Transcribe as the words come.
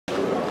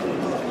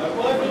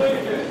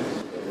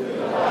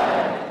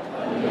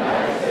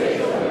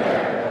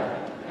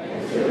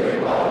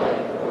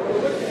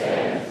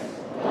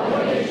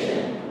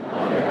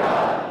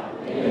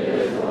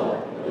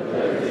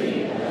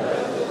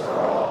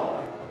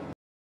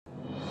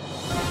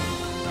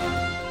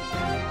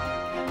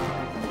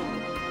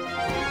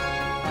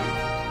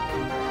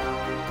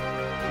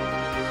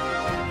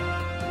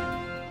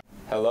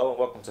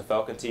welcome to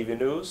Falcon TV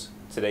News.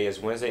 Today is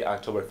Wednesday,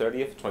 October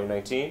 30th,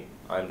 2019.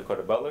 I'm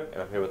Dakota Butler, and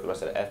I'm here with the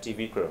rest of the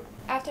FTV crew.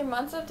 After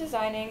months of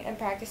designing and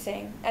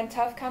practicing and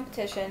tough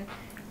competition,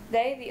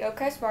 they, the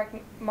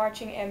Oakcrest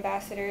Marching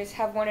Ambassadors,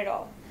 have won it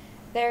all.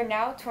 They are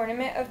now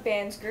Tournament of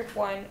Bands Group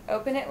 1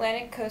 Open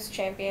Atlantic Coast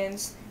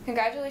Champions.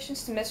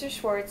 Congratulations to Mr.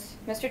 Schwartz,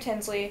 Mr.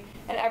 Tinsley,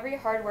 and every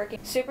hardworking,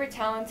 super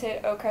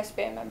talented Oakcrest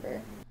band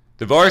member.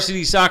 The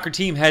varsity soccer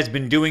team has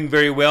been doing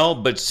very well,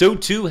 but so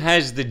too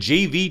has the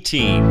JV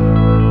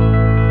team.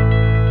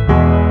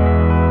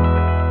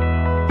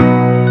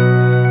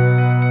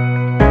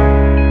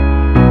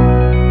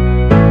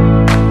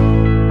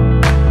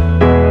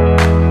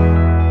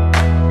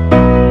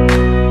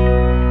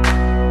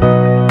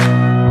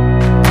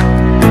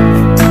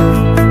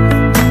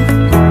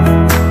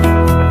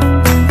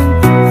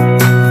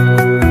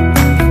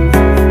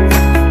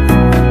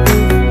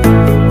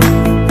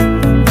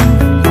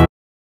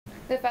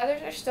 The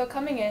feathers are still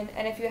coming in,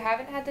 and if you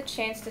haven't had the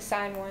chance to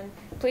sign one,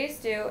 please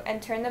do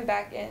and turn them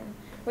back in.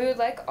 We would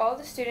like all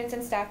the students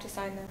and staff to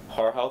sign them.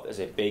 Heart health is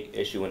a big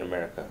issue in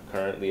America.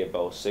 Currently,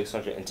 about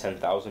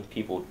 610,000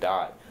 people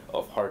die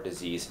of heart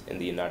disease in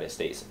the United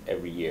States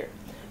every year.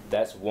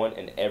 That's 1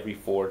 in every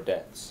 4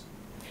 deaths.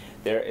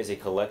 There is a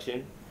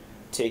collection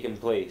taking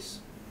place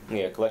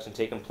in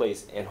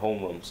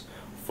homerooms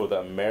for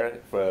the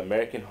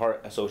American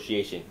Heart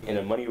Association, and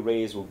the money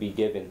raised will be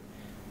given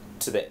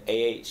to the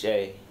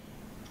AHA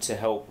to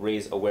help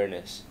raise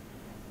awareness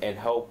and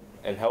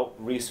help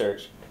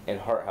research in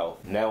heart health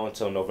now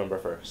until November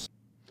 1st.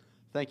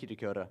 Thank you,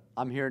 Dakota.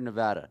 I'm here in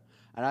Nevada,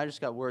 and I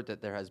just got word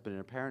that there has been an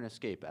apparent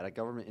escape at a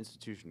government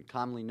institution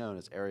commonly known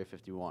as Area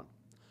 51.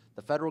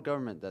 The federal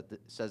government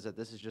says that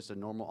this is just a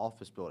normal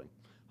office building.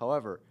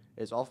 However,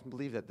 it is often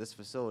believed that this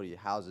facility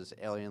houses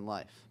alien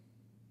life.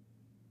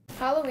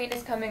 Halloween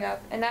is coming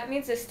up, and that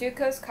means the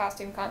Stuco's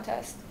Costume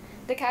Contest.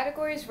 The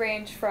categories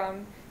range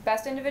from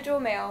Best Individual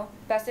Male,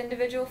 Best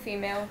Individual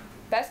Female,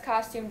 Best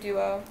Costume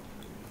Duo,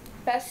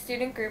 Best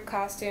Student Group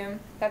Costume,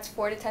 that's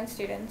 4 to 10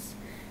 students,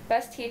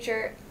 Best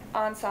Teacher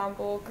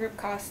Ensemble Group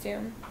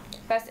Costume,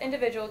 Best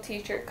Individual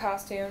Teacher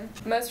Costume,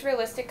 Most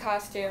Realistic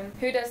Costume,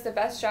 who does the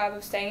best job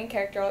of staying in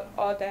character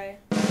all day.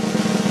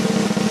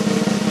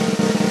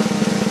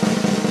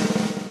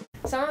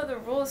 Some of the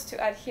rules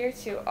to adhere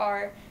to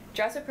are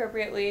dress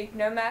appropriately,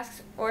 no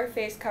masks or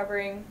face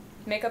covering,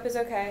 makeup is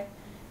okay,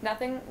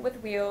 nothing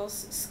with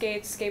wheels,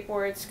 skates,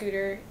 skateboard,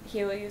 scooter,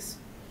 heelys,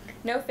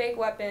 no fake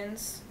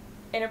weapons,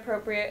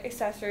 inappropriate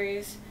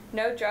accessories,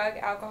 no drug,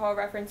 alcohol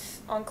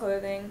reference on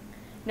clothing,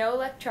 no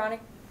electronic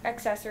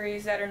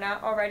accessories that are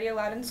not already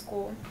allowed in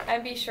school,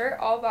 and be sure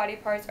all body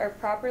parts are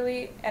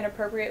properly and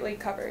appropriately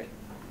covered.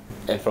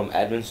 And from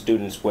admin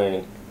students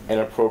wearing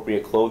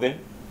inappropriate clothing,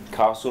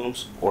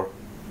 costumes, or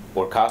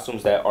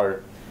costumes that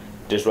are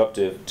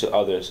disruptive to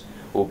others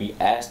will be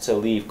asked to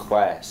leave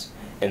class,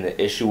 and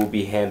the issue will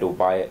be handled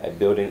by a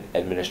building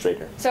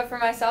administrator. So for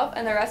myself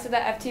and the rest of the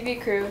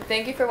FTV crew,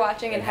 thank you for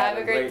watching and have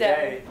a great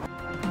day.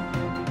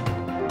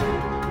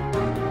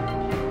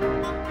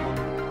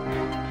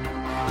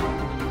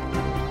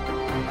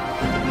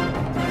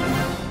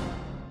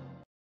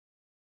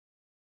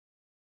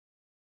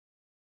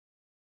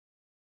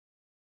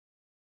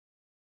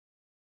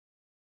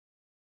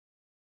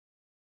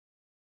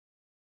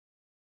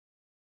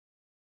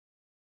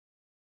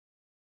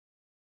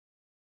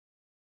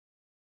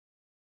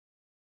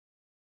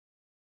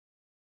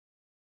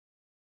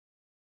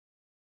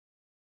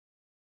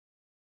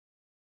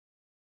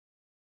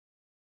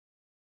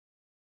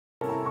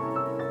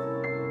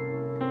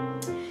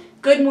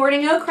 Good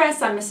morning,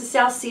 Oakcrest. I'm Mrs.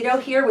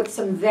 Salcido here with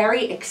some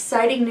very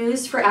exciting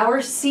news for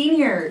our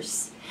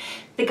seniors.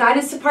 The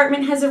Guidance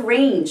Department has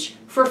arranged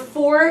for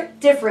 4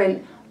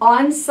 different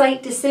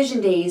on-site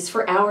decision days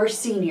for our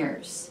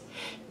seniors.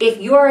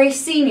 If you are a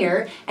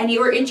senior and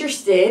you are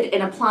interested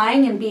in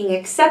applying and being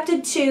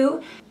accepted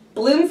to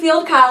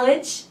Bloomfield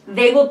College,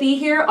 they will be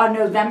here on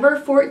November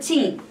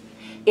 14th.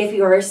 If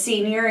you are a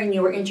senior and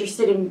you are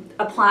interested in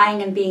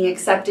applying and being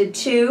accepted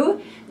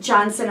to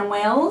Johnson &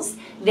 Wales,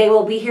 they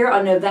will be here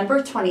on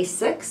November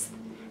 26th.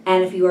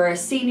 And if you are a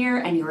senior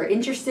and you are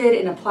interested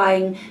in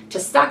applying to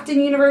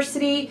Stockton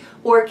University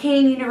or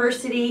Kane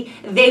University,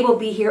 they will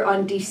be here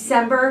on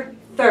December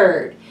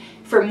 3rd.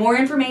 For more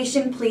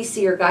information, please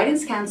see your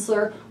guidance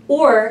counselor,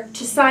 or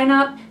to sign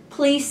up,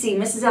 please see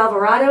Mrs.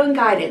 Alvarado in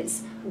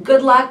Guidance.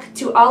 Good luck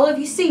to all of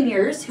you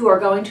seniors who are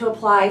going to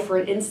apply for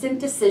an instant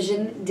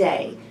decision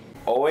day.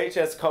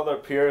 OHS Color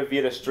Pure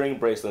Vita string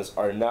bracelets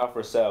are now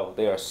for sale.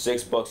 They are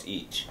 $6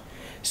 each.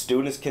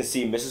 Students can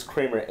see Mrs.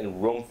 Kramer in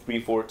room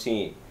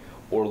 314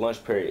 or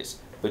lunch periods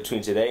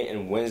between today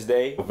and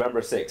Wednesday,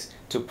 November 6th.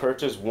 To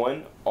purchase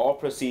one, all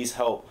proceeds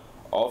help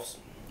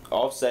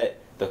offset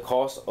the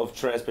cost of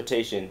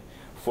transportation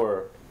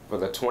for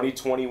the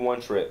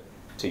 2021 trip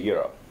to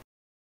Europe.